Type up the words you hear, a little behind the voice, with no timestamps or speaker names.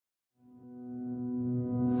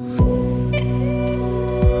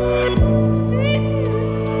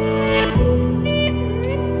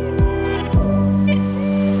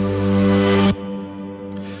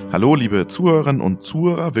Hallo, liebe Zuhörerinnen und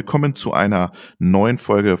Zuhörer. Willkommen zu einer neuen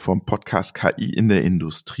Folge vom Podcast KI in der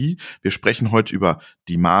Industrie. Wir sprechen heute über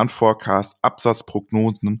Demand Forecast,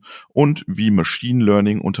 Absatzprognosen und wie Machine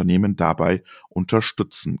Learning Unternehmen dabei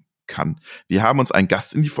unterstützen kann. Wir haben uns einen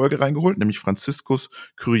Gast in die Folge reingeholt, nämlich Franziskus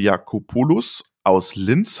Kyriakopoulos aus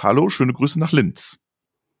Linz. Hallo, schöne Grüße nach Linz.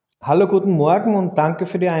 Hallo, guten Morgen und danke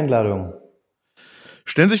für die Einladung.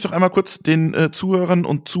 Stellen Sie sich doch einmal kurz den Zuhörern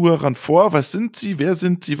und Zuhörern vor. Was sind Sie? Wer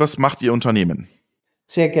sind Sie? Was macht Ihr Unternehmen?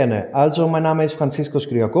 Sehr gerne. Also mein Name ist Franziskus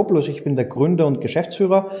Kyriakopoulos. Ich bin der Gründer und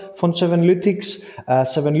Geschäftsführer von Sevenlytics.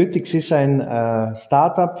 Sevenlytics ist ein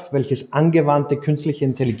Startup, welches angewandte künstliche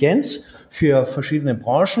Intelligenz für verschiedene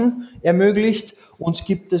Branchen ermöglicht. Uns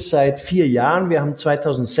gibt es seit 4 Jahren. Wir haben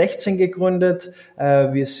 2016 gegründet.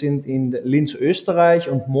 Wir sind in Linz, Österreich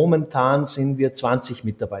und momentan sind wir 20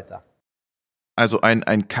 Mitarbeiter. Also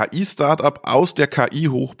ein KI-Startup aus der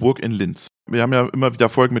KI-Hochburg in Linz. Wir haben ja immer wieder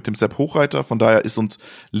Folgen mit dem Sepp Hochreiter, von daher ist uns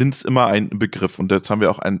Linz immer ein Begriff. Und jetzt haben wir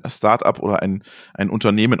auch ein Startup oder ein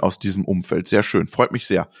Unternehmen aus diesem Umfeld. Sehr schön, freut mich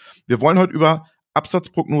sehr. Wir wollen heute über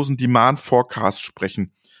Absatzprognosen, Demand Forecast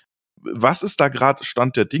sprechen. Was ist da gerade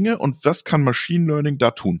Stand der Dinge und was kann Machine Learning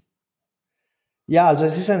da tun? Ja, also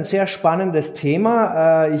es ist ein sehr spannendes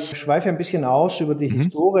Thema. Ich schweife ein bisschen aus über die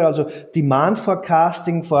Historie. Also Demand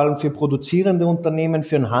Forecasting, vor allem für produzierende Unternehmen,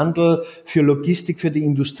 für den Handel, für Logistik, für die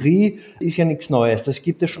Industrie, ist ja nichts Neues. Das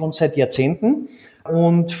gibt es schon seit Jahrzehnten.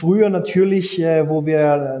 Und früher natürlich, wo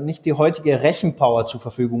wir nicht die heutige Rechenpower zur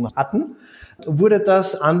Verfügung hatten, wurde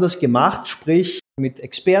das anders gemacht, sprich mit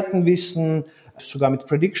Expertenwissen, sogar mit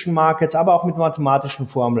Prediction Markets, aber auch mit mathematischen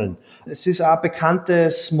Formeln. Es ist ein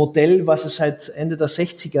bekanntes Modell, was es seit Ende der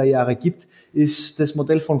 60er Jahre gibt, ist das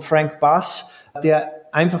Modell von Frank Bass, der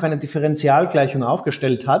einfach eine Differentialgleichung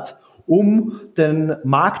aufgestellt hat, um den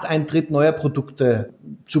Markteintritt neuer Produkte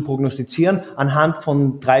zu prognostizieren anhand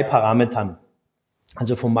von 3 Parametern.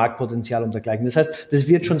 Also vom Marktpotenzial und dergleichen. Das heißt, das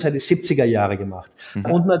wird schon seit den 70er Jahre gemacht.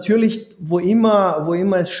 Und natürlich, wo immer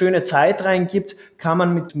es schöne Zeitreihen gibt, kann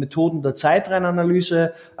man mit Methoden der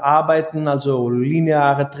Zeitreihenanalyse arbeiten, also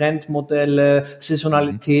lineare Trendmodelle,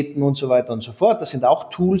 Saisonalitäten und so weiter und so fort. Das sind auch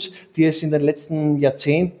Tools, die es in den letzten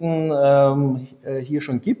Jahrzehnten hier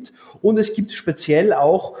schon gibt. Und es gibt speziell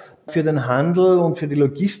auch für den Handel und für die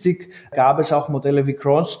Logistik gab es auch Modelle wie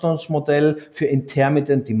Cronstons Modell für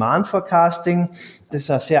Intermittent Demand Forecasting. Das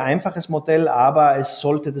ist ein sehr einfaches Modell, aber es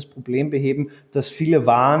sollte das Problem beheben, dass viele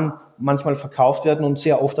Waren manchmal verkauft werden und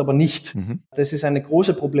sehr oft aber nicht. Das ist eine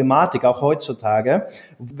große Problematik, auch heutzutage.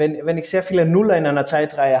 Wenn ich sehr viele Nuller in einer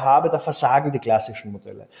Zeitreihe habe, da versagen die klassischen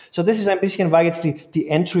Modelle. So, das ist ein bisschen, war jetzt die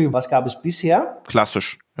Entry, was gab es bisher?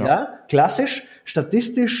 Klassisch. Ja, klassisch,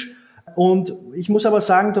 statistisch. Und ich muss aber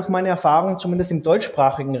sagen, durch meine Erfahrung, zumindest im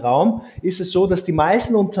deutschsprachigen Raum, ist es so, dass die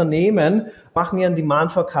meisten Unternehmen machen ihren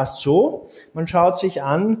Demand Forecast so, man schaut sich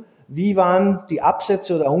an, wie waren die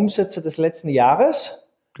Absätze oder Umsätze des letzten Jahres.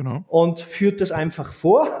 Genau. Und führt das einfach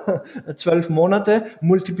vor, 12 Monate,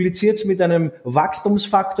 multipliziert es mit einem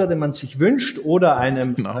Wachstumsfaktor, den man sich wünscht, oder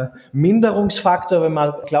einem Minderungsfaktor, wenn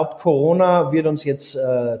man glaubt, Corona wird uns jetzt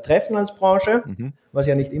treffen als Branche, was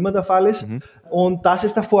ja nicht immer der Fall ist. Und das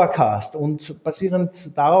ist der Forecast. Und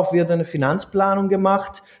basierend darauf wird eine Finanzplanung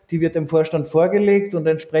gemacht, die wird dem Vorstand vorgelegt und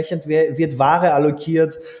entsprechend wird Ware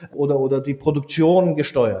allokiert oder die Produktion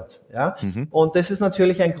gesteuert. Ja? Und das ist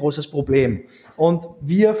natürlich ein großes Problem. Und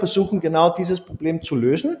wir versuchen genau dieses Problem zu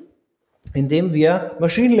lösen, indem wir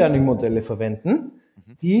Machine Learning Modelle verwenden,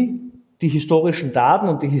 die historischen Daten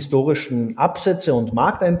und die historischen Absätze und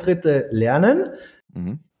Markteintritte lernen.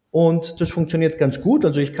 Und das funktioniert ganz gut.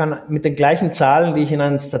 Also ich kann mit den gleichen Zahlen, die ich in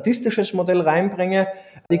ein statistisches Modell reinbringe,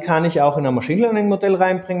 die kann ich auch in ein Machine Learning Modell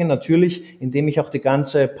reinbringen. Natürlich, indem ich auch die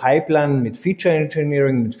ganze Pipeline mit Feature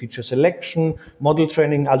Engineering, mit Feature Selection, Model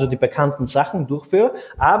Training, also die bekannten Sachen durchführe.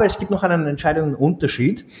 Aber es gibt noch einen entscheidenden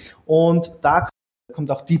Unterschied. Und da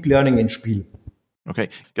kommt auch Deep Learning ins Spiel. Okay,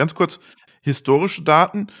 ganz kurz. Historische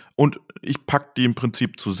Daten und ich packe die im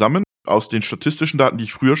Prinzip zusammen aus den statistischen Daten, die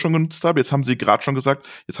ich früher schon genutzt habe. Jetzt haben Sie gerade schon gesagt,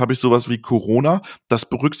 jetzt habe ich sowas wie Corona. Das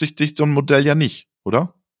berücksichtigt so ein Modell ja nicht,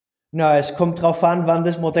 oder? Na, es kommt drauf an, wann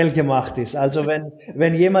das Modell gemacht ist. Also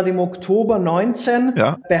wenn jemand im Oktober 19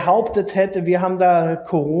 behauptet hätte, wir haben da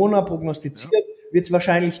Corona prognostiziert, wird es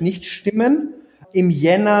wahrscheinlich nicht stimmen. Im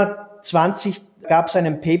Jänner 20 gab es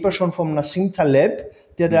einen Paper schon vom Nassim Taleb,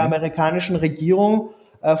 der amerikanischen Regierung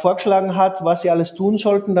vorgeschlagen hat, was sie alles tun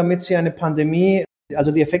sollten, damit sie eine Pandemie,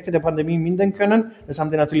 also die Effekte der Pandemie mindern können. Das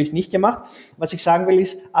haben die natürlich nicht gemacht. Was ich sagen will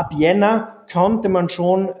ist, ab Jänner konnte man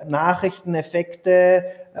schon Nachrichteneffekte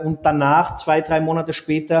und danach 2-3 Monate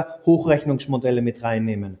später Hochrechnungsmodelle mit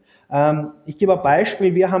reinnehmen. Ich gebe ein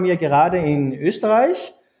Beispiel. Wir haben ja gerade in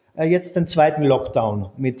Österreich jetzt den zweiten Lockdown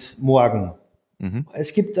mit morgen.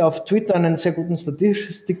 Es gibt auf Twitter einen sehr guten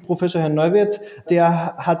Statistikprofessor, Herrn Neuwirth,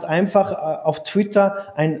 der hat einfach auf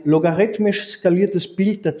Twitter ein logarithmisch skaliertes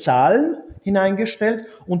Bild der Zahlen hineingestellt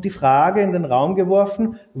und die Frage in den Raum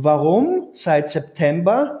geworfen, warum seit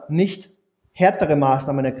September nicht härtere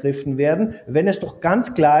Maßnahmen ergriffen werden, wenn es doch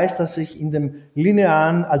ganz klar ist, dass ich in dem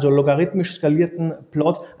linearen, also logarithmisch skalierten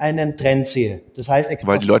Plot einen Trend sehe. Das heißt,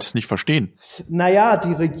 weil die Leute es nicht verstehen. Naja,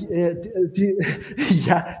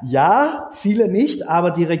 viele nicht,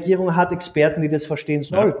 aber die Regierung hat Experten, die das verstehen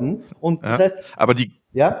sollten. Ja. Und das heißt, aber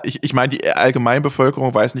ich meine, die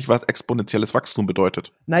Allgemeinbevölkerung weiß nicht, was exponentielles Wachstum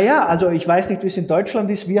bedeutet. Naja, also ich weiß nicht, wie es in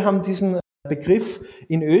Deutschland ist. Wir haben diesen Begriff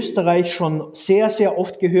in Österreich schon sehr, sehr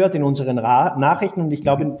oft gehört in unseren Nachrichten und ich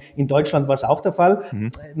glaube, in Deutschland war es auch der Fall.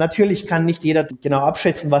 Natürlich kann nicht jeder genau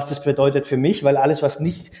abschätzen, was das bedeutet für mich, weil alles, was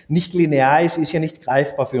nicht linear ist, ist ja nicht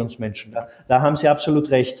greifbar für uns Menschen. Da haben Sie absolut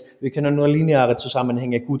recht. Wir können nur lineare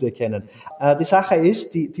Zusammenhänge gut erkennen. Die Sache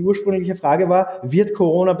ist, die ursprüngliche Frage war, wird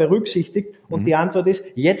Corona berücksichtigt? Und die Antwort ist,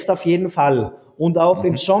 jetzt auf jeden Fall. Und auch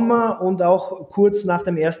im Sommer und auch kurz nach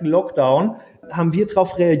dem ersten Lockdown haben wir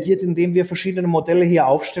darauf reagiert, indem wir verschiedene Modelle hier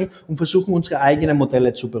aufstellen und versuchen, unsere eigenen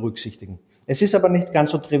Modelle zu berücksichtigen. Es ist aber nicht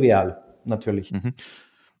ganz so trivial, natürlich.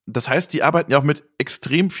 Das heißt, die arbeiten ja auch mit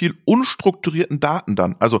extrem viel unstrukturierten Daten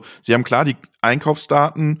dann. Also sie haben klar die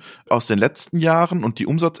Einkaufsdaten aus den letzten Jahren und die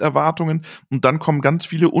Umsatzerwartungen und dann kommen ganz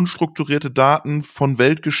viele unstrukturierte Daten von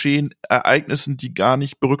Weltgeschehen, Ereignissen, die gar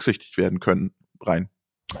nicht berücksichtigt werden können, rein.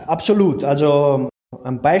 Absolut. Also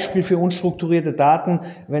ein Beispiel für unstrukturierte Daten,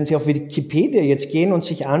 wenn Sie auf Wikipedia jetzt gehen und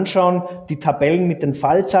sich anschauen, die Tabellen mit den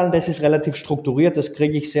Fallzahlen, das ist relativ strukturiert, das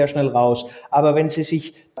kriege ich sehr schnell raus. Aber wenn Sie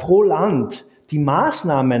sich pro Land die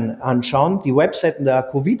Maßnahmen anschauen, die Webseiten der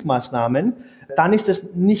Covid-Maßnahmen, dann ist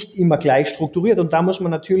das nicht immer gleich strukturiert und da muss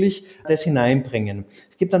man natürlich das hineinbringen.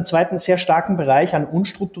 Es gibt einen zweiten sehr starken Bereich an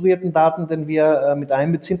unstrukturierten Daten, den wir mit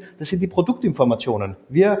einbeziehen. Das sind die Produktinformationen.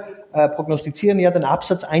 Wir prognostizieren ja den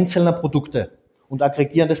Absatz einzelner Produkte und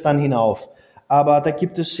aggregieren das dann hinauf. Aber da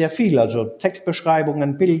gibt es sehr viel, also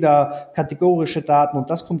Textbeschreibungen, Bilder, kategorische Daten und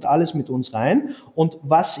das kommt alles mit uns rein. Und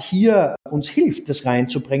was hier uns hilft, das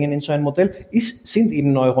reinzubringen in so ein Modell, sind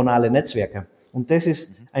eben neuronale Netzwerke. Und das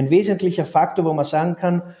ist ein wesentlicher Faktor, wo man sagen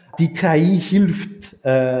kann, die KI hilft,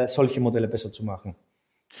 solche Modelle besser zu machen.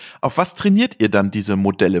 Auf was trainiert ihr dann diese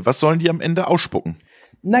Modelle? Was sollen die am Ende ausspucken?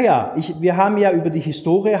 Naja, wir haben ja über die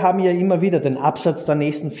Historie, immer wieder den Absatz der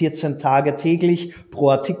nächsten 14 Tage täglich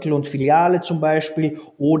pro Artikel und Filiale zum Beispiel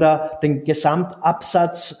oder den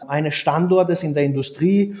Gesamtabsatz eines Standortes in der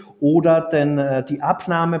Industrie oder die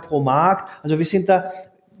Abnahme pro Markt. Also wir sind da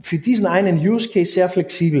für diesen einen Use Case sehr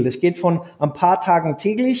flexibel. Das geht von ein paar Tagen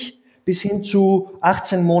täglich bis hin zu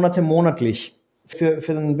 18 Monate monatlich für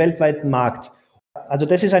den weltweiten Markt. Also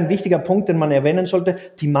das ist ein wichtiger Punkt, den man erwähnen sollte.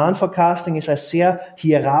 Demand Forecasting ist ein sehr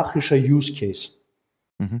hierarchischer Use Case.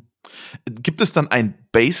 Gibt es dann ein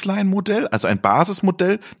Baseline-Modell, also ein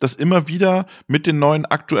Basismodell, das immer wieder mit den neuen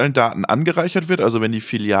aktuellen Daten angereichert wird? Also wenn die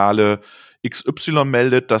Filiale XY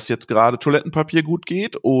meldet, dass jetzt gerade Toilettenpapier gut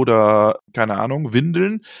geht oder, keine Ahnung,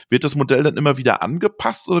 Windeln, wird das Modell dann immer wieder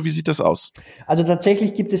angepasst oder wie sieht das aus? Also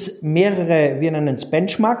tatsächlich gibt es mehrere, wir nennen es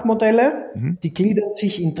Benchmark-Modelle, die gliedern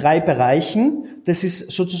sich in 3 Bereichen. Das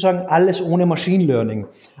ist sozusagen alles ohne Machine Learning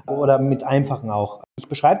oder mit einfachen auch. Ich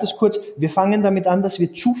beschreibe das kurz. Wir fangen damit an, dass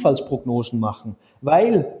wir Zufallsprognosen machen.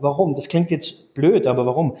 Warum? Das klingt jetzt blöd, aber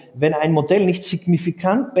warum? Wenn ein Modell nicht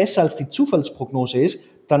signifikant besser als die Zufallsprognose ist,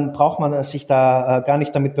 dann braucht man sich da gar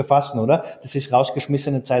nicht damit befassen, oder? Das ist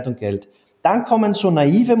rausgeschmissene Zeit und Geld. Dann kommen so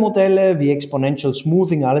naive Modelle wie Exponential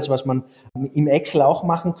Smoothing, alles, was man im Excel auch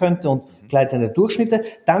machen könnte und gleitende Durchschnitte.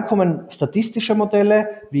 Dann kommen statistische Modelle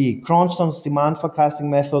wie Cronstone's Demand Forecasting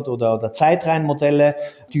Method oder Zeitreihenmodelle,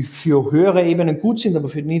 die für höhere Ebenen gut sind, aber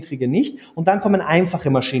für niedrige nicht. Und dann kommen einfache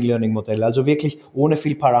Machine Learning Modelle, also wirklich ohne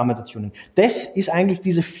viel Parameter Tuning. Das ist eigentlich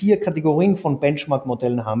diese 4 Kategorien von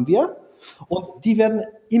Benchmark-Modellen haben wir. Und die werden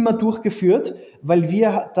immer durchgeführt, weil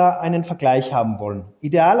wir da einen Vergleich haben wollen.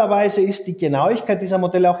 Idealerweise ist die Genauigkeit dieser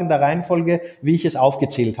Modelle auch in der Reihenfolge, wie ich es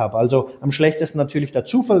aufgezählt habe. Also am schlechtesten natürlich der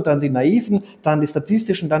Zufall, dann die naiven, dann die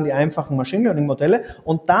statistischen, dann die einfachen Machine Learning Modelle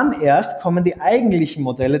und dann erst kommen die eigentlichen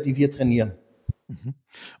Modelle, die wir trainieren.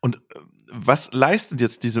 Und was leisten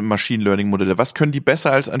jetzt diese Machine Learning Modelle? Was können die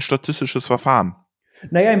besser als ein statistisches Verfahren?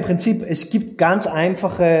 Naja, im Prinzip, es gibt ganz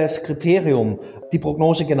einfaches Kriterium, die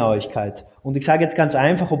Prognosegenauigkeit. Und ich sage jetzt ganz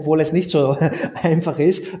einfach, obwohl es nicht so einfach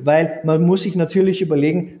ist, weil man muss sich natürlich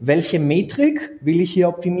überlegen, welche Metrik will ich hier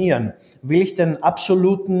optimieren? Will ich den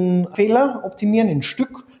absoluten Fehler optimieren in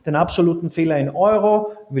Stück, den absoluten Fehler in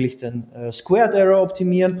Euro? Will ich den Squared Error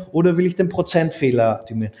optimieren oder will ich den Prozentfehler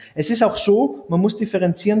optimieren? Es ist auch so, man muss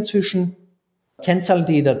differenzieren zwischen Kennzahlen,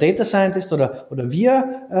 die der Data Scientist oder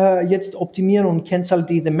wir jetzt optimieren und Kennzahlen,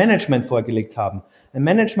 die dem Management vorgelegt haben. Im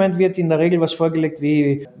Management wird in der Regel was vorgelegt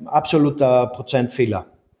wie absoluter Prozentfehler.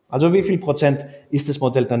 Also wie viel Prozent ist das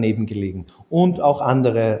Modell daneben gelegen? Und auch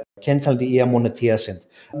andere Kennzahlen, die eher monetär sind.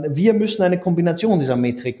 Wir müssen eine Kombination dieser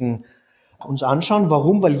Metriken uns anschauen.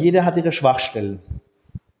 Warum? Weil jeder hat ihre Schwachstellen.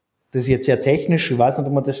 Das ist jetzt sehr technisch. Ich weiß nicht,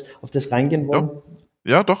 ob wir auf das reingehen wollen.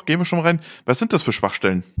 Ja, doch, gehen wir schon mal rein. Was sind das für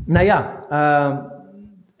Schwachstellen? Naja,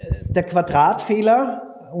 der Quadratfehler,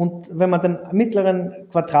 und wenn man den mittleren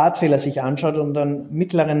Quadratfehler sich anschaut und den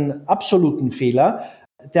mittleren absoluten Fehler,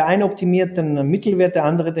 der eine optimiert den Mittelwert, der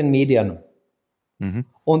andere den Median. Mhm.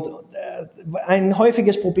 Und ein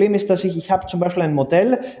häufiges Problem ist, dass ich habe zum Beispiel ein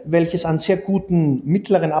Modell, welches einen sehr guten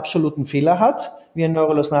mittleren absoluten Fehler hat, wie ein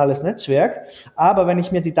neuronales Netzwerk. Aber wenn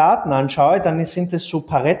ich mir die Daten anschaue, dann sind es so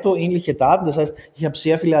Pareto-ähnliche Daten. Das heißt, ich habe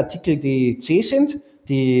sehr viele Artikel, die C sind,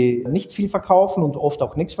 die nicht viel verkaufen und oft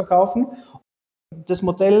auch nichts verkaufen. Das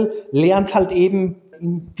Modell lernt halt eben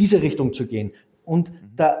in diese Richtung zu gehen. Und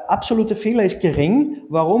der absolute Fehler ist gering.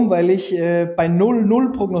 Warum? Weil ich bei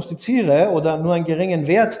 0 prognostiziere oder nur einen geringen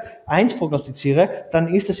Wert 1 prognostiziere,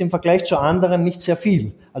 dann ist es im Vergleich zu anderen nicht sehr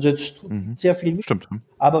viel. Also jetzt sehr viel. Stimmt.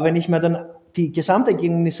 Aber wenn ich mir dann die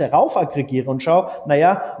Gesamtergebnisse rauf aggregiere und schaue,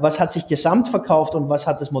 naja, was hat sich gesamt verkauft und was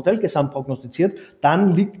hat das Modell gesamt prognostiziert,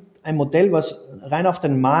 dann liegt ein Modell, was rein auf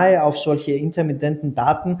den MAE, auf solche intermittenten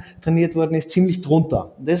Daten trainiert worden ist, ziemlich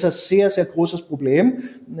drunter. Das ist ein sehr, sehr großes Problem.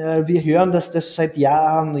 Wir hören, dass das seit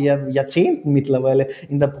Jahren, Jahrzehnten mittlerweile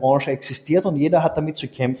in der Branche existiert und jeder hat damit zu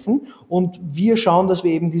kämpfen. Und wir schauen, dass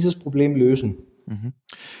wir eben dieses Problem lösen. Mhm.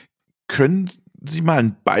 Können Sie mal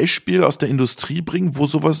ein Beispiel aus der Industrie bringen,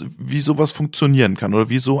 wie sowas funktionieren kann oder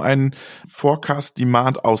wie so ein Forecast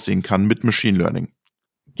Demand aussehen kann mit Machine Learning?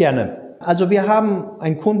 Gerne. Also wir haben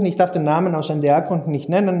einen Kunden, ich darf den Namen aus NDR-Kunden nicht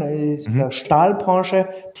nennen, ist in der Stahlbranche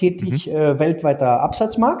tätig, weltweiter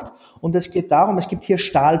Absatzmarkt. Und es geht darum, es gibt hier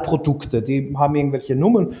Stahlprodukte, die haben irgendwelche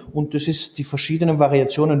Nummern und das ist die verschiedenen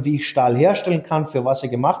Variationen, wie ich Stahl herstellen kann, für was er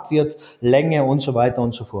gemacht wird, Länge und so weiter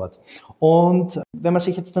und so fort. Und wenn man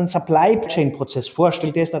sich jetzt den Supply Chain Prozess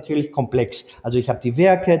vorstellt, der ist natürlich komplex. Also ich habe die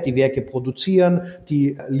Werke produzieren,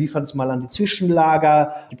 die liefern es mal an die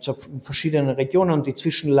Zwischenlager, gibt es auf verschiedenen Regionen und die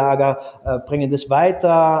Zwischenlager bringen das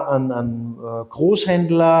weiter an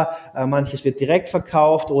Großhändler, manches wird direkt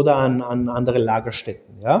verkauft oder an andere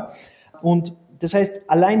Lagerstätten, ja. Und das heißt,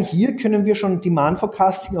 allein hier können wir schon Demand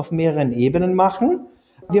Forecasting auf mehreren Ebenen machen.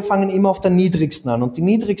 Wir fangen immer auf der niedrigsten an. Und die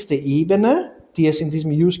niedrigste Ebene, die es in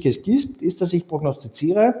diesem Use Case gibt, ist, dass ich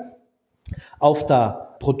prognostiziere auf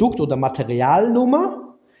der Produkt- oder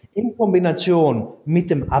Materialnummer in Kombination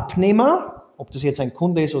mit dem Abnehmer, ob das jetzt ein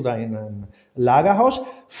Kunde ist oder ein Lagerhaus,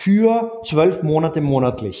 für 12 Monate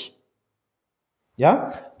monatlich.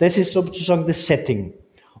 Ja, das ist sozusagen das Setting.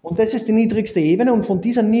 Und das ist die niedrigste Ebene und von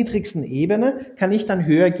dieser niedrigsten Ebene kann ich dann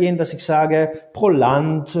höher gehen, dass ich sage, pro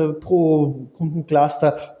Land, pro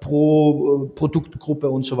Kundencluster, pro Produktgruppe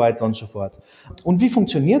und so weiter und so fort. Und wie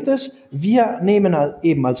funktioniert das? Wir nehmen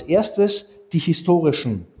eben als erstes die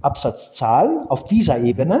historischen Absatzzahlen auf dieser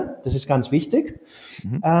Ebene, das ist ganz wichtig.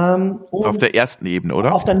 Und auf der ersten Ebene,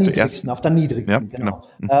 oder? Auf der niedrigsten, ja, genau.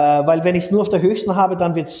 Weil wenn ich es nur auf der höchsten habe,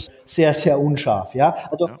 dann wird es sehr, sehr unscharf. Ja,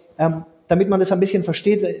 also damit man das ein bisschen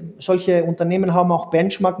versteht, solche Unternehmen haben auch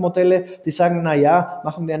Benchmark-Modelle, die sagen, na ja,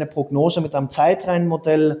 machen wir eine Prognose mit einem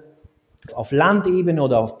Zeitreihenmodell auf Landebene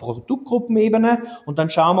oder auf Produktgruppenebene und dann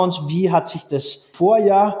schauen wir uns, wie hat sich das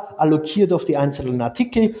Vorjahr allokiert auf die einzelnen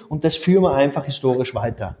Artikel und das führen wir einfach historisch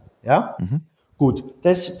weiter. Ja? Gut,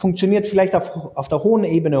 das funktioniert vielleicht auf der hohen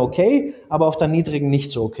Ebene okay, aber auf der niedrigen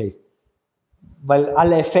nicht so okay. Weil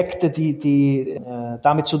alle Effekte, die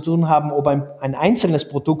damit zu tun haben, ob ein einzelnes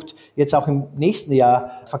Produkt jetzt auch im nächsten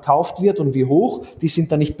Jahr verkauft wird und wie hoch, die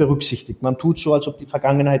sind da nicht berücksichtigt. Man tut so, als ob die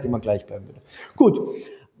Vergangenheit immer gleich bleiben würde. Gut,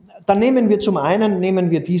 dann nehmen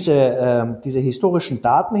wir diese historischen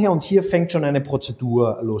Daten her und hier fängt schon eine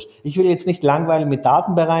Prozedur los. Ich will jetzt nicht langweilen mit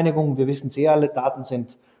Datenbereinigung, wir wissen sehr, alle Daten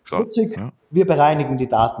sind schmutzig. Ja. Wir bereinigen die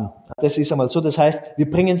Daten. Das ist einmal so. Das heißt, wir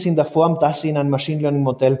bringen sie in der Form, dass sie in ein Machine Learning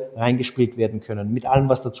Modell reingespielt werden können, mit allem,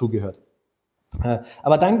 was dazugehört.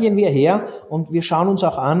 Aber dann gehen wir her und wir schauen uns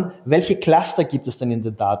auch an, welche Cluster gibt es denn in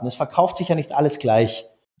den Daten. Es verkauft sich ja nicht alles gleich.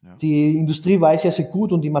 Ja. Die Industrie weiß ja sehr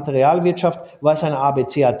gut und die Materialwirtschaft, was ein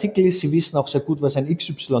ABC-Artikel ist. Sie wissen auch sehr gut, was ein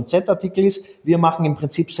XYZ-Artikel ist. Wir machen im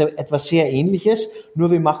Prinzip etwas sehr Ähnliches, nur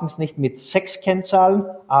wir machen es nicht mit 6 Kennzahlen,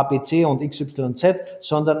 A, B, C und XYZ,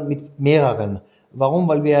 sondern mit mehreren. Warum?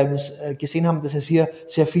 Weil wir gesehen haben, dass es hier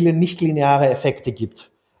sehr viele nichtlineare Effekte gibt.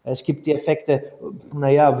 Es gibt die Effekte,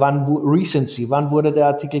 Recency, wann wurde der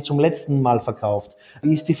Artikel zum letzten Mal verkauft?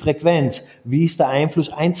 Wie ist die Frequenz? Wie ist der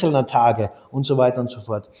Einfluss einzelner Tage? Und so weiter und so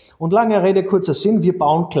fort. Und lange Rede, kurzer Sinn, wir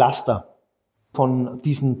bauen Cluster von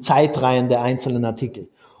diesen Zeitreihen der einzelnen Artikel.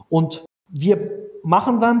 Und wir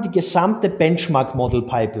machen dann die gesamte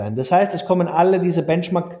Benchmark-Model-Pipeline. Das heißt, es kommen alle diese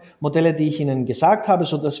Benchmark-Modelle, die ich Ihnen gesagt habe,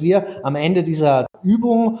 so dass wir am Ende dieser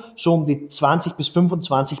Übung so um die 20 bis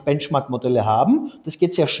 25 Benchmark-Modelle haben. Das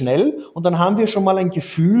geht sehr schnell und dann haben wir schon mal ein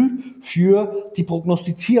Gefühl für die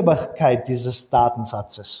Prognostizierbarkeit dieses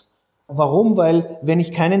Datensatzes. Warum? Weil wenn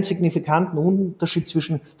ich keinen signifikanten Unterschied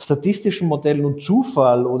zwischen statistischen Modellen und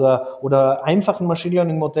Zufall oder einfachen Machine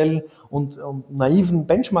Learning Modellen und naiven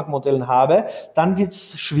Benchmark-Modellen habe, dann wird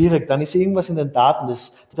es schwierig. Dann ist irgendwas in den Daten,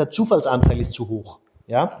 der Zufallsanteil ist zu hoch.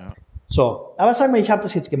 Ja? So, aber sagen wir, ich habe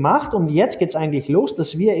das jetzt gemacht und jetzt geht's eigentlich los,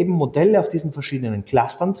 dass wir eben Modelle auf diesen verschiedenen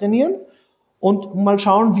Clustern trainieren und mal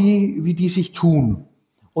schauen, wie die sich tun.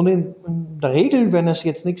 Und in der Regel, wenn es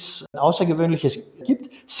jetzt nichts Außergewöhnliches gibt,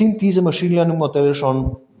 sind diese Machine Learning Modelle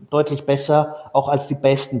schon deutlich besser, auch als die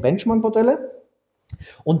besten Benchmark-Modelle.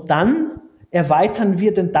 Und dann erweitern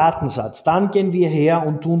wir den Datensatz. Dann gehen wir her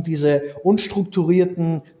und tun diese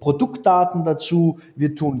unstrukturierten Produktdaten dazu.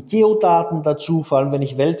 Wir tun Geodaten dazu, vor allem wenn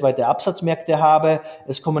ich weltweite Absatzmärkte habe.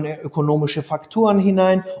 Es kommen ökonomische Faktoren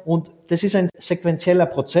hinein und das ist ein sequenzieller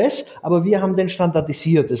Prozess, aber wir haben den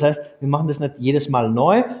standardisiert. Das heißt, wir machen das nicht jedes Mal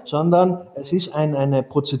neu, sondern es ist eine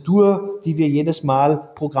Prozedur, die wir jedes Mal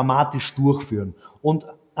programmatisch durchführen. Und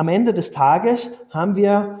am Ende des Tages haben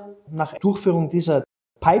wir nach Durchführung dieser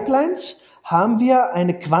Pipelines haben wir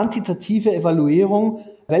eine quantitative Evaluierung,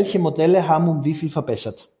 welche Modelle haben um wie viel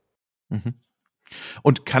verbessert. Mhm.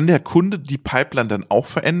 Und kann der Kunde die Pipeline dann auch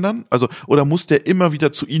verändern? Also, oder muss der immer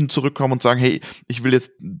wieder zu Ihnen zurückkommen und sagen, hey, ich will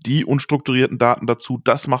jetzt die unstrukturierten Daten dazu,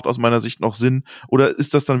 das macht aus meiner Sicht noch Sinn? Oder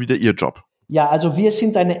ist das dann wieder Ihr Job? Ja, also wir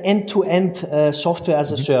sind eine End-to-End Software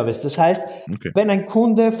as a Service. Das heißt, wenn ein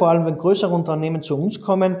Kunde, vor allem wenn größere Unternehmen zu uns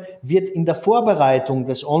kommen, wird in der Vorbereitung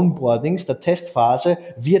des Onboardings, der Testphase,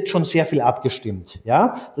 wird schon sehr viel abgestimmt.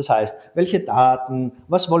 Ja, das heißt, welche Daten,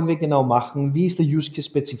 was wollen wir genau machen, wie ist der Use Case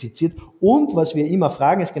spezifiziert und was wir immer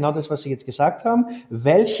fragen, ist genau das, was Sie jetzt gesagt haben,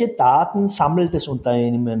 welche Daten sammelt das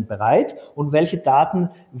Unternehmen bereit und welche Daten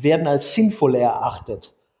werden als sinnvoll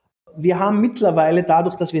erachtet. Wir haben mittlerweile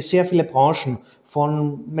dadurch, dass wir sehr viele Branchen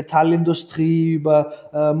von Metallindustrie über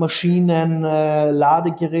Maschinen,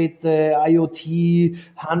 Ladegeräte, IoT,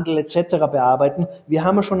 Handel etc. bearbeiten, wir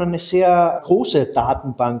haben schon eine sehr große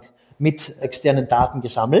Datenbank mit externen Daten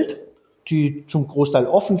gesammelt, die zum Großteil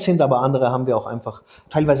offen sind, aber andere haben wir auch einfach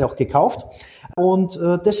teilweise auch gekauft. Und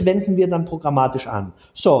das wenden wir dann programmatisch an.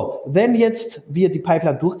 So, wenn jetzt wir die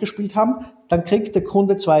Pipeline durchgespielt haben, dann kriegt der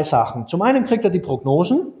Kunde 2 Sachen. Zum einen kriegt er die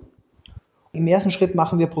Prognosen. Im ersten Schritt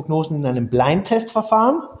machen wir Prognosen in einem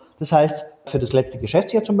Blind-Test-Verfahren. Das heißt, für das letzte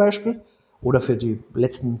Geschäftsjahr zum Beispiel oder für die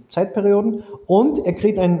letzten Zeitperioden. Und er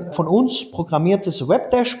kriegt ein von uns programmiertes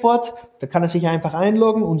Web-Dashboard. Da kann er sich einfach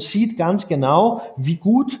einloggen und sieht ganz genau, wie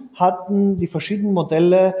gut hatten die verschiedenen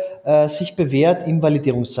Modelle sich bewährt im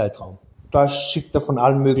Validierungszeitraum. Das sieht er von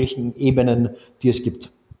allen möglichen Ebenen, die es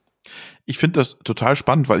gibt. Ich finde das total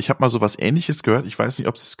spannend, weil ich habe mal so was Ähnliches gehört. Ich weiß nicht,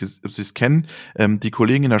 ob Sie es kennen. Die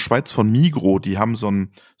Kollegen in der Schweiz von Migros, die haben so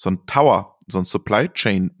ein Tower, so ein Supply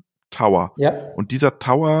Chain Tower. Ja. Und dieser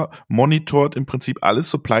Tower monitort im Prinzip alle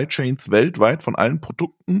Supply Chains weltweit von allen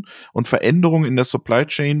Produkten und Veränderungen in der Supply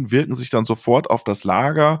Chain wirken sich dann sofort auf das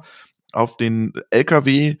Lager, auf den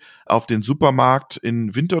LKW, auf den Supermarkt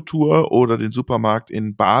in Winterthur oder den Supermarkt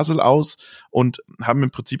in Basel aus und haben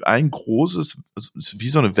im Prinzip ein großes, wie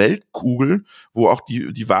so eine Weltkugel, wo auch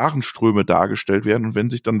die Warenströme dargestellt werden. Und wenn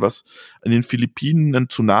sich dann was in den Philippinen, ein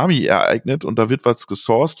Tsunami ereignet und da wird was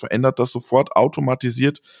gesourced, verändert das sofort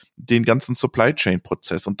automatisiert den ganzen Supply Chain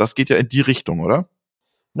Prozess. Und das geht ja in die Richtung, oder?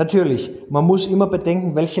 Natürlich, man muss immer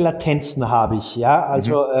bedenken, welche Latenzen habe ich. Ja,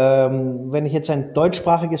 also wenn ich jetzt ein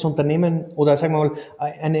deutschsprachiges Unternehmen oder sagen wir mal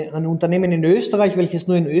ein Unternehmen in Österreich, welches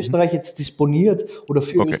nur in Österreich jetzt disponiert oder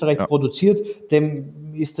für Österreich produziert,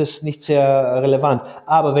 dem ist das nicht sehr relevant.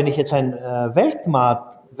 Aber wenn ich jetzt ein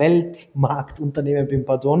Weltmarktunternehmen bin,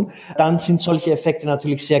 dann sind solche Effekte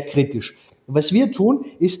natürlich sehr kritisch. Was wir tun,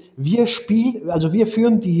 ist, wir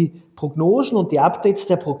führen die Prognosen und die Updates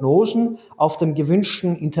der Prognosen auf dem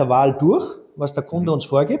gewünschten Intervall durch. was der Kunde uns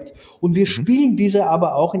vorgibt, und wir spielen diese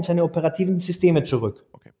aber auch in seine operativen Systeme zurück.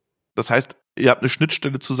 Okay. Das heißt, ihr habt eine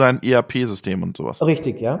Schnittstelle zu seinem ERP-System und sowas.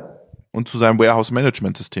 Richtig, ja. Und zu seinem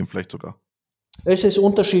Warehouse-Management-System vielleicht sogar. Es ist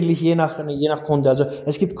unterschiedlich, je nach Kunde. Also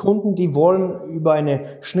es gibt Kunden, die wollen über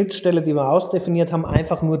eine Schnittstelle, die wir ausdefiniert haben,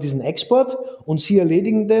 einfach nur diesen Export und sie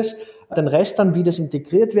erledigen das. Den Rest dann, wie das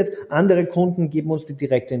integriert wird. Andere Kunden geben uns die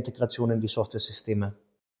direkte Integration in die Software-Systeme.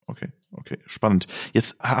 Okay, spannend.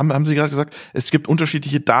 Jetzt haben Sie gerade gesagt, es gibt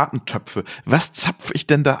unterschiedliche Datentöpfe. Was zapfe ich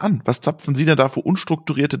denn da an? Was zapfen Sie denn da für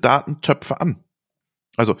unstrukturierte Datentöpfe an?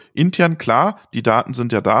 Also intern, klar, die Daten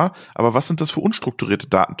sind ja da, aber was sind das für unstrukturierte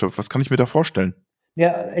Datentöpfe? Was kann ich mir da vorstellen?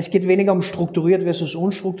 Ja, es geht weniger um strukturiert versus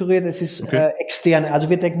unstrukturiert. Es ist externe, also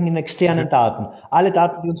wir denken in externen Daten. Alle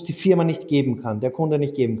Daten, die uns die Firma nicht geben kann, der Kunde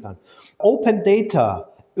nicht geben kann. Open Data,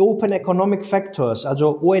 Open Economic Factors,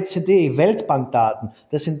 also OECD, Weltbankdaten,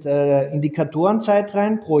 das sind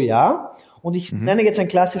Indikatorenzeitreihen pro Jahr. Und ich nenne jetzt ein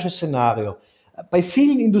klassisches Szenario. Bei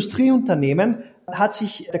vielen Industrieunternehmen hat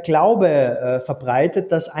sich der Glaube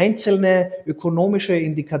verbreitet, dass einzelne ökonomische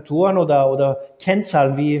Indikatoren oder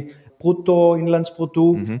Kennzahlen wie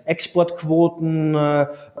Bruttoinlandsprodukt, Exportquoten,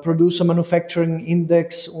 Producer Manufacturing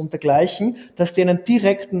Index und dergleichen, dass die einen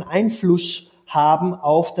direkten Einfluss haben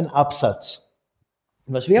auf den Absatz.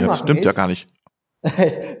 Und was wir machen, das stimmt ja gar nicht.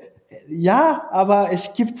 Ja, aber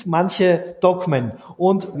es gibt manche Dogmen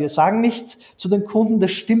und wir sagen nicht zu den Kunden,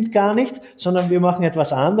 das stimmt gar nicht, sondern wir machen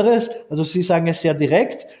etwas anderes. Also sie sagen es sehr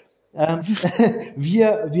direkt. Wir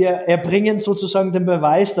erbringen sozusagen den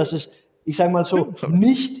Beweis, dass es, ich sage mal so,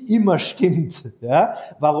 nicht immer stimmt. Ja,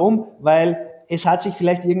 warum? Weil es hat sich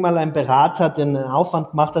vielleicht irgendwann ein Berater den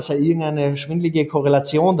Aufwand gemacht, dass er irgendeine schwindelige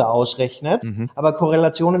Korrelation da ausrechnet. Aber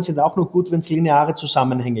Korrelationen sind auch nur gut, wenn es lineare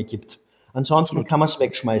Zusammenhänge gibt. Ansonsten kann man es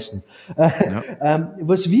wegschmeißen.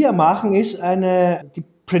 Was wir machen, ist die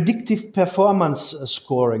Predictive Performance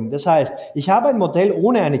Scoring. Das heißt, ich habe ein Modell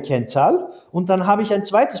ohne eine Kennzahl und dann habe ich ein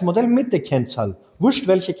zweites Modell mit der Kennzahl. Wurscht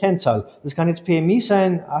welche Kennzahl. Das kann jetzt PMI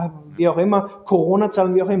sein, wie auch immer,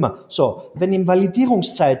 Corona-Zahlen, wie auch immer. So, wenn im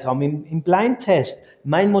Validierungszeitraum, im Blind-Test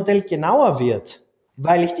mein Modell genauer wird,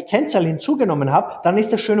 weil ich die Kennzahl hinzugenommen habe, dann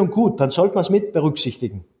ist das schön und gut. Dann sollte man es mit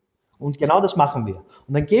berücksichtigen. Und genau das machen wir.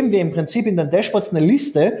 Und dann geben wir im Prinzip in den Dashboards eine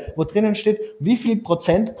Liste, wo drinnen steht, wie viel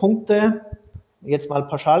Prozentpunkte, jetzt mal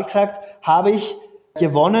pauschal gesagt, habe ich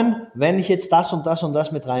gewonnen, wenn ich jetzt das und das und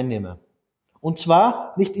das mit reinnehme. Und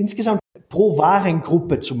zwar nicht insgesamt, pro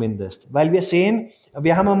Warengruppe zumindest. Weil wir sehen,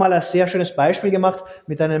 wir haben einmal ein sehr schönes Beispiel gemacht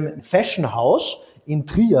mit einem Fashion-Haus in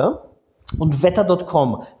Trier und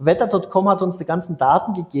Wetter.com. Wetter.com hat uns die ganzen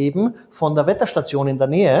Daten gegeben von der Wetterstation in der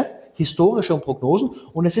Nähe, historische und Prognosen.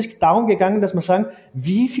 Und es ist darum gegangen, dass wir sagen,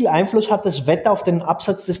 wie viel Einfluss hat das Wetter auf den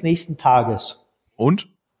Absatz des nächsten Tages? Und?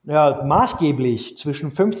 Ja, maßgeblich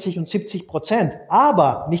zwischen 50 und 70%.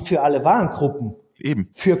 Aber nicht für alle Warengruppen. Eben.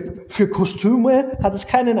 Für Kostüme hat es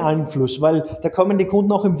keinen Einfluss, weil da kommen die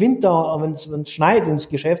Kunden auch im Winter, wenn es schneit, ins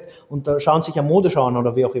Geschäft und da schauen sich ja Modeschau an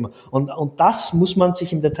oder wie auch immer. Und das muss man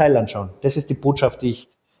sich im Detail anschauen. Das ist die Botschaft, die ich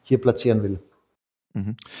hier platzieren will.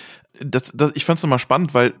 Ich fand es nochmal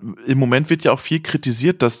spannend, weil im Moment wird ja auch viel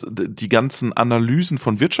kritisiert, dass die ganzen Analysen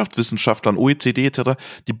von Wirtschaftswissenschaftlern, OECD etc.,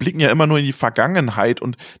 die blicken ja immer nur in die Vergangenheit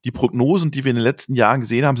und die Prognosen, die wir in den letzten Jahren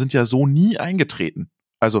gesehen haben, sind ja so nie eingetreten.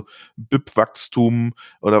 Also BIP-Wachstum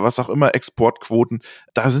oder was auch immer, Exportquoten,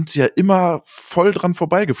 da sind sie ja immer voll dran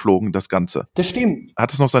vorbeigeflogen, das Ganze. Das stimmt.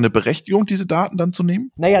 Hat es noch seine Berechtigung, diese Daten dann zu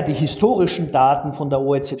nehmen? Naja, die historischen Daten von der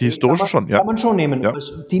OECD die historischen schon, ja. Kann man schon nehmen. Ja.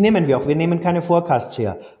 Die nehmen wir auch. Wir nehmen keine Forecasts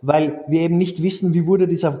her, weil wir eben nicht wissen, wie wurde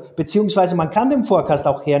beziehungsweise man kann den Forecast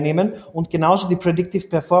auch hernehmen und genauso die Predictive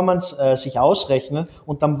Performance sich ausrechnen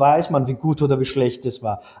und dann weiß man, wie gut oder wie schlecht es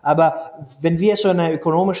war. Aber wenn wir so eine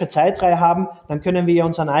ökonomische Zeitreihe haben, dann können wir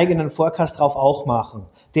ja unseren eigenen Forecast drauf auch machen.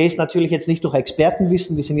 Der ist natürlich jetzt nicht durch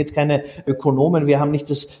Expertenwissen, wir sind jetzt keine Ökonomen, wir haben nicht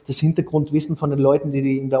das Hintergrundwissen von den Leuten,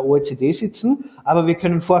 die in der OECD sitzen, aber wir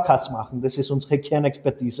können Forecasts machen, das ist unsere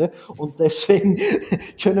Kernexpertise und deswegen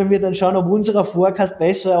können wir dann schauen, ob unser Forecast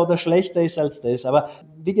besser oder schlechter ist als das. Aber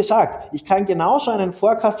wie gesagt, ich kann genauso einen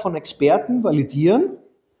Forecast von Experten validieren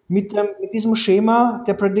mit diesem Schema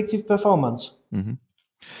der Predictive Performance. Mhm.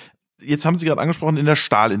 Jetzt haben Sie gerade angesprochen, in der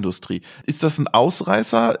Stahlindustrie. Ist das ein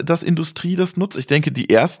Ausreißer, dass Industrie das nutzt? Ich denke, die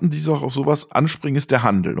ersten, die auf sowas anspringen, ist der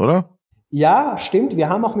Handel, oder? Ja, stimmt. Wir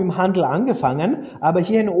haben auch mit dem Handel angefangen, aber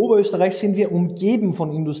hier in Oberösterreich sind wir umgeben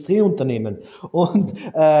von Industrieunternehmen und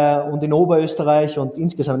in Oberösterreich und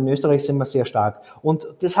insgesamt in Österreich sind wir sehr stark. Und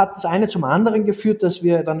das hat das eine zum anderen geführt, dass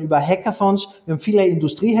wir dann über Hackathons, wir haben viele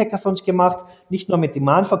Industrie-Hackathons gemacht, nicht nur mit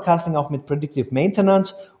Demand Forecasting, auch mit Predictive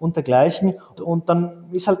Maintenance und dergleichen. Und dann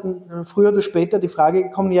ist halt früher oder später die Frage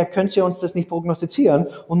gekommen, ja, könnt ihr uns das nicht prognostizieren?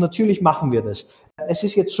 Und natürlich machen wir das. Es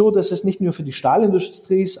ist jetzt so, dass es nicht nur für die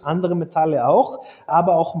Stahlindustrie ist, andere Metalle auch,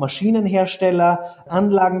 aber auch Maschinenhersteller,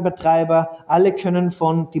 Anlagenbetreiber, alle können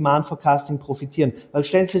von Demand Forecasting profitieren. Weil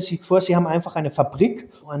stellen Sie sich vor, Sie haben einfach eine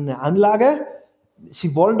Fabrik, eine Anlage.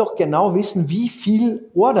 Sie wollen doch genau wissen, wie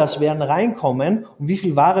viel Orders werden reinkommen und wie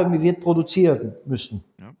viel Ware wird produzieren müssen.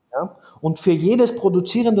 Ja? Und für jedes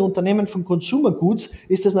produzierende Unternehmen von Consumer Goods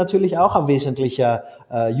ist das natürlich auch ein wesentlicher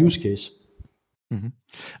Use Case.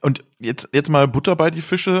 Und jetzt mal Butter bei die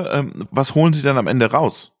Fische. Was holen Sie dann am Ende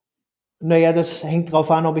raus? Naja, das hängt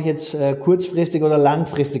drauf an, ob ich jetzt kurzfristig oder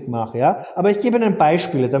langfristig mache, ja. Aber ich gebe Ihnen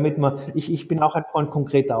Beispiele, ich bin auch ein Freund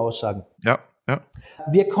konkreter Aussagen. Ja.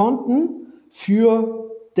 Wir konnten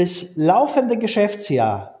für das laufende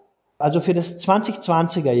Geschäftsjahr, also für das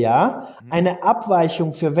 2020er Jahr, eine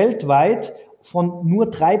Abweichung für weltweit von nur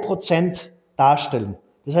 3% darstellen.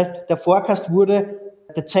 Das heißt, der Forecast wurde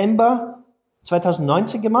Dezember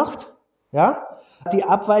 2019 gemacht, ja. Die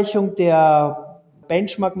Abweichung der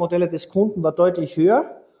Benchmark-Modelle des Kunden war deutlich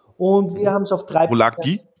höher und wir haben es auf 3%. Wo lag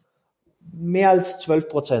die? Mehr als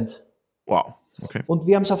 12%. Wow, okay. Und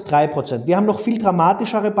wir haben es auf 3%. Wir haben noch viel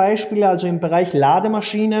dramatischere Beispiele, also im Bereich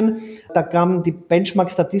Lademaschinen, da kamen die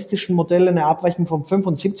Benchmark-statistischen Modelle eine Abweichung von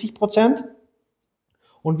 75%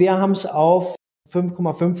 und wir haben es auf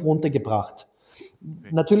 5,5 runtergebracht.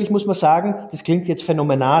 Natürlich muss man sagen, das klingt jetzt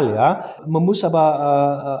phänomenal, ja. Man muss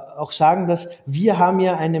aber auch sagen, dass wir haben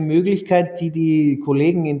ja eine Möglichkeit, die die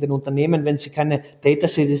Kollegen in den Unternehmen, wenn sie keine Data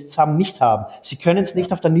Scientists haben, nicht haben. Sie können es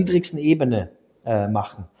nicht auf der niedrigsten Ebene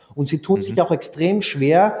machen. Und sie tun sich auch extrem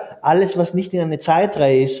schwer, alles, was nicht in eine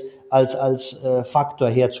Zeitreihe ist, als Faktor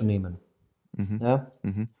herzunehmen. Ja?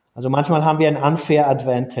 Also manchmal haben wir ein unfair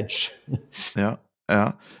advantage. Ja.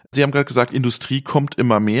 Sie haben gerade gesagt, Industrie kommt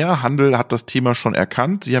immer mehr. Handel hat das Thema schon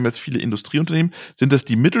erkannt. Sie haben jetzt viele Industrieunternehmen. Sind das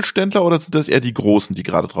die Mittelständler oder sind das eher die Großen, die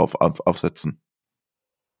gerade drauf aufsetzen?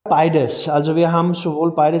 Beides. Also wir haben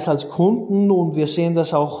sowohl beides als Kunden und wir sehen,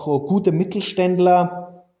 dass auch gute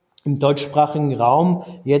Mittelständler im deutschsprachigen Raum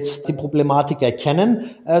jetzt die Problematik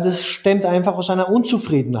erkennen. Das stemmt einfach aus einer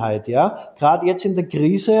Unzufriedenheit. Ja, gerade jetzt in der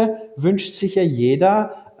Krise wünscht sich ja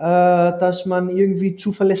jeder, dass man irgendwie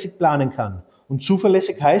zuverlässig planen kann. Und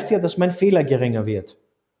zuverlässig heißt ja, dass mein Fehler geringer wird.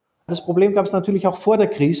 Das Problem gab es natürlich auch vor der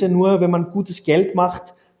Krise, nur wenn man gutes Geld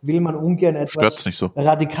macht, will man ungern etwas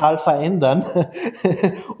radikal verändern.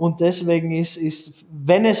 Und deswegen ist,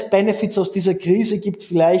 wenn es Benefits aus dieser Krise gibt,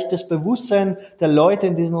 vielleicht das Bewusstsein der Leute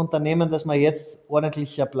in diesen Unternehmen, dass man jetzt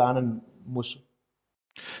ordentlicher planen muss.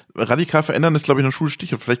 Radikal verändern ist, glaube ich, ein schönes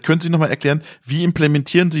Stichwort. Vielleicht können Sie nochmal erklären, wie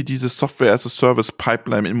implementieren Sie diese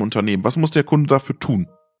Software-as-a-Service-Pipeline im Unternehmen? Was muss der Kunde dafür tun?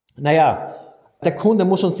 Naja, der Kunde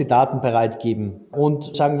muss uns die Daten bereitgeben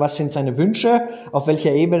und sagen, was sind seine Wünsche, auf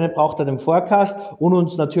welcher Ebene braucht er den Forecast und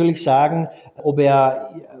uns natürlich sagen, ob er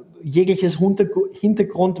jegliches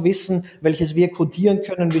Hintergrundwissen, welches wir codieren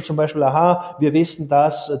können, wie zum Beispiel, wir wissen,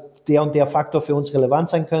 dass der und der Faktor für uns relevant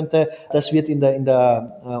sein könnte, das wird in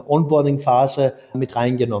der Onboarding-Phase mit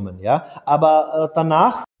reingenommen, ja. Aber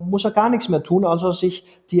danach muss er gar nichts mehr tun, also sich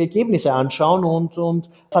die Ergebnisse anschauen und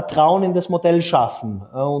Vertrauen in das Modell schaffen.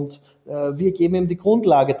 Und wir geben ihm die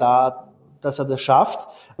Grundlage da, dass er das schafft.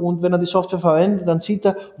 Und wenn er die Software verwendet, dann sieht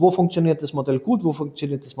er, wo funktioniert das Modell gut, wo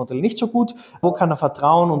funktioniert das Modell nicht so gut, wo kann er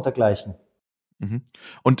vertrauen und dergleichen.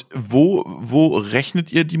 Und wo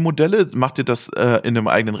rechnet ihr die Modelle? Macht ihr das in einem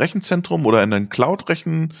eigenen Rechenzentrum oder in einem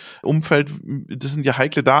Cloud-Rechenumfeld? Das sind ja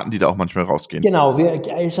heikle Daten, die da auch manchmal rausgehen. Genau,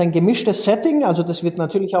 es ist ein gemischtes Setting, also das wird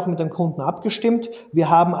natürlich auch mit dem Kunden abgestimmt. Wir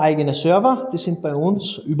haben eigene Server, die sind bei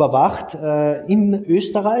uns überwacht in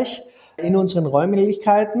Österreich, in unseren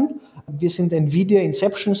Räumlichkeiten. Wir sind Nvidia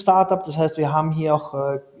Inception Startup, das heißt, wir haben hier auch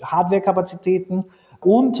Hardware-Kapazitäten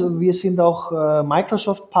und wir sind auch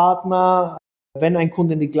Microsoft-Partner. Wenn ein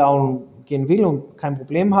Kunde in die Cloud gehen will und kein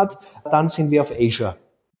Problem hat, dann sind wir auf Azure.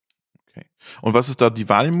 Okay. Und was ist da die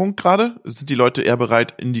Wahrnehmung gerade? Sind die Leute eher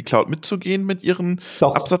bereit, in die Cloud mitzugehen mit ihren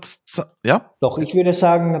Absatz? Ja? Doch, ich würde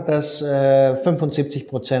sagen, dass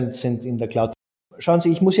 75% sind in der Cloud. schauen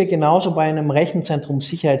Sie, ich muss ja genauso bei einem Rechenzentrum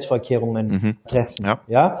Sicherheitsvorkehrungen treffen.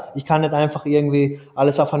 Ja, ich kann nicht einfach irgendwie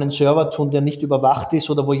alles auf einen Server tun, der nicht überwacht ist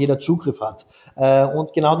oder wo jeder Zugriff hat.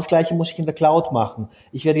 Und genau das Gleiche muss ich in der Cloud machen.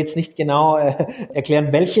 Ich werde jetzt nicht genau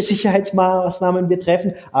erklären, welche Sicherheitsmaßnahmen wir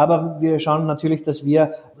treffen, aber wir schauen natürlich, dass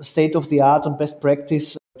wir State of the Art und Best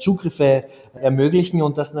Practice Zugriffe ermöglichen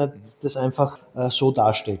und dass nicht das einfach so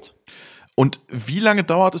dasteht. Und wie lange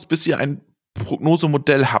dauert es, bis ihr ein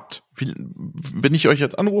Prognosemodell habt? Wenn ich euch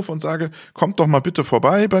jetzt anrufe und sage, kommt doch mal bitte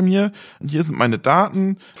vorbei bei mir, hier sind meine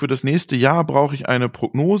Daten, für das nächste Jahr brauche ich eine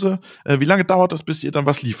Prognose. Wie lange dauert das, bis ihr dann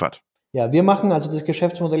was liefert? Ja, wir machen, also das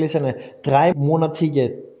Geschäftsmodell ist eine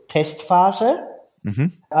 3-monatige Testphase.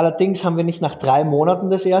 Allerdings haben wir nicht nach 3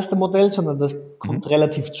 Monaten das erste Modell, sondern das kommt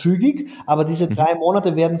relativ zügig. Aber diese 3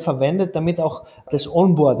 Monate werden verwendet, damit auch das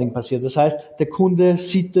Onboarding passiert. Das heißt, der Kunde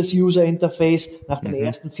sieht das User Interface nach den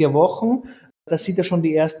ersten 4 Wochen. Da sieht er schon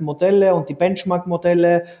die ersten Modelle und die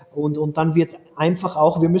Benchmark-Modelle und dann wird einfach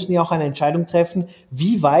auch, wir müssen ja auch eine Entscheidung treffen,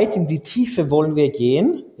 wie weit in die Tiefe wollen wir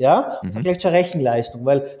gehen, ja, im Vergleich zur Rechenleistung,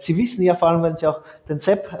 weil Sie wissen ja, vor allem, wenn Sie auch den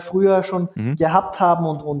Sepp früher schon gehabt haben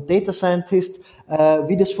und Data Scientist,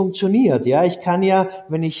 wie das funktioniert, ja. Ich kann ja,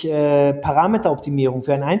 wenn ich Parameteroptimierung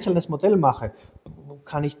für ein einzelnes Modell mache,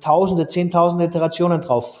 kann ich Tausende, Zehntausende Iterationen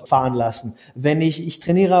drauf fahren lassen. Wenn ich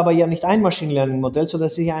trainiere aber ja nicht ein Machine Learning Modell, sondern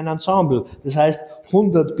sicher ein Ensemble. Das heißt,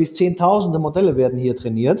 100 bis 10.000 Modelle werden hier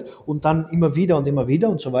trainiert und dann immer wieder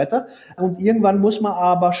und so weiter. Und irgendwann muss man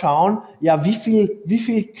aber schauen, ja, wie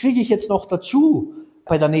viel kriege ich jetzt noch dazu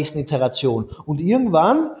bei der nächsten Iteration? Und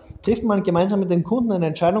irgendwann trifft man gemeinsam mit dem Kunden eine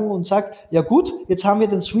Entscheidung und sagt, ja gut, jetzt haben wir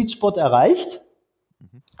den Sweet Spot erreicht.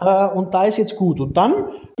 Und da ist jetzt gut. Und dann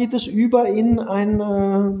geht es über in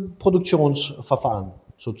ein Produktionsverfahren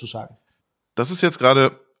sozusagen. Das ist jetzt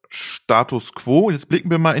gerade Status Quo. Jetzt blicken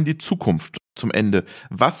wir mal in die Zukunft zum Ende.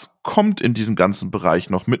 Was kommt in diesem ganzen Bereich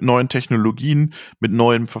noch mit neuen Technologien, mit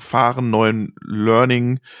neuen Verfahren, neuen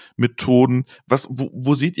Learning-Methoden?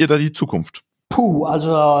 Wo seht ihr da die Zukunft?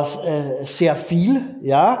 Also sehr viel,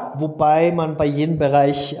 ja, wobei man bei jedem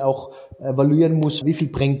Bereich auch evaluieren muss, wie viel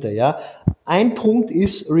bringt er, ja. Ein Punkt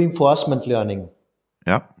ist Reinforcement Learning.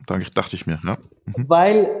 Ja, dachte ich mir, ja.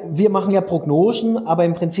 Weil wir machen ja Prognosen, aber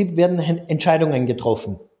im Prinzip werden Entscheidungen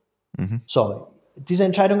getroffen. So, diese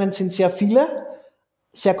Entscheidungen sind sehr viele,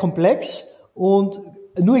 sehr komplex und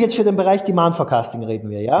nur jetzt für den Bereich Demand Forecasting reden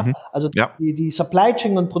wir, ja. Also die Supply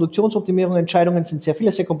Chain und Produktionsoptimierung Entscheidungen sind sehr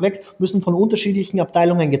viele, sehr komplex, müssen von unterschiedlichen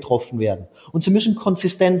Abteilungen getroffen werden. Und sie müssen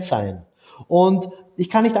konsistent sein. Und ich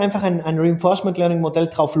kann nicht einfach ein Reinforcement Learning Modell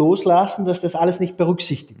drauf loslassen, dass das alles nicht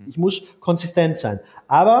berücksichtigt. Ich muss konsistent sein.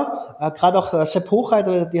 Aber gerade auch Sepp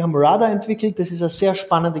Hochreiter, die haben Radar entwickelt, das ist eine sehr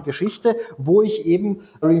spannende Geschichte, wo ich eben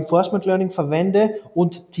Reinforcement Learning verwende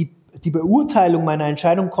und die Beurteilung meiner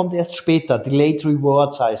Entscheidung kommt erst später. Delayed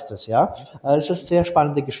Rewards heißt das, ja. Das ist eine sehr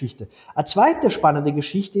spannende Geschichte. Eine zweite spannende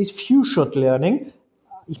Geschichte ist Few-Shot Learning.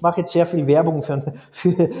 Ich mache jetzt sehr viel Werbung für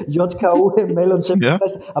JKU, ML und Sepp,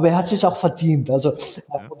 aber er hat es auch verdient. Also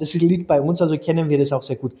das liegt bei uns, also kennen wir das auch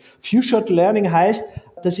sehr gut. Few-Shot Learning heißt,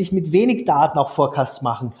 dass ich mit wenig Daten auch Forecasts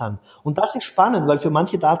machen kann. Und das ist spannend, weil für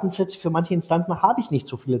manche Datensätze, für manche Instanzen habe ich nicht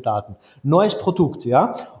so viele Daten. Neues Produkt,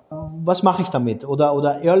 ja. Was mache ich damit?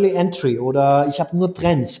 Oder Early Entry oder ich habe nur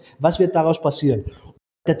Trends. Was wird daraus passieren?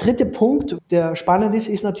 Der dritte Punkt, der spannend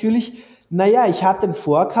ist natürlich, ich habe den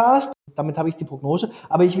Forecast, damit habe ich die Prognose,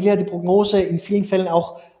 aber ich will ja die Prognose in vielen Fällen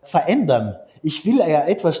auch verändern. Ich will ja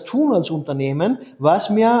etwas tun als Unternehmen, was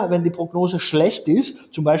mir, wenn die Prognose schlecht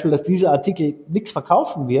ist, zum Beispiel, dass dieser Artikel nichts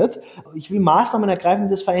verkaufen wird, ich will Maßnahmen ergreifen,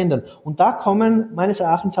 die das verändern. Und da kommen meines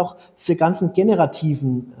Erachtens auch diese ganzen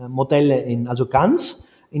generativen Modelle also GANs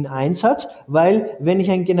in Einsatz, weil wenn ich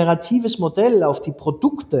ein generatives Modell auf die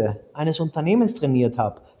Produkte eines Unternehmens trainiert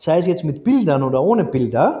habe, sei es jetzt mit Bildern oder ohne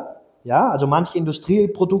Bilder, ja, also manche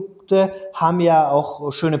Industrieprodukte haben ja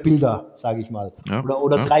auch schöne Bilder, sage ich mal,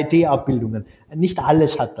 oder 3D-Abbildungen. Nicht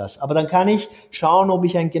alles hat das, aber dann kann ich schauen, ob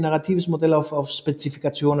ich ein generatives Modell auf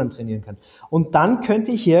Spezifikationen trainieren kann. Und dann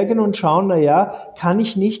könnte ich hergehen und schauen, kann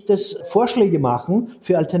ich nicht das Vorschläge machen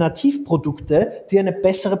für Alternativprodukte, die eine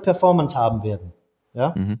bessere Performance haben werden.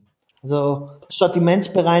 Ja, also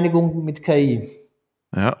Sortimentsbereinigung mit KI.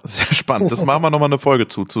 Ja, sehr spannend. Das machen wir nochmal eine Folge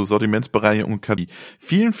zu Sortimentsbereinigung und KI.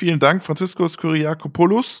 Vielen, vielen Dank, Franziskus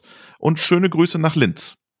Kyriakopoulos, und schöne Grüße nach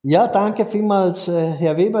Linz. Ja, danke vielmals,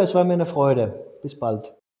 Herr Weber. Es war mir eine Freude. Bis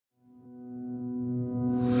bald.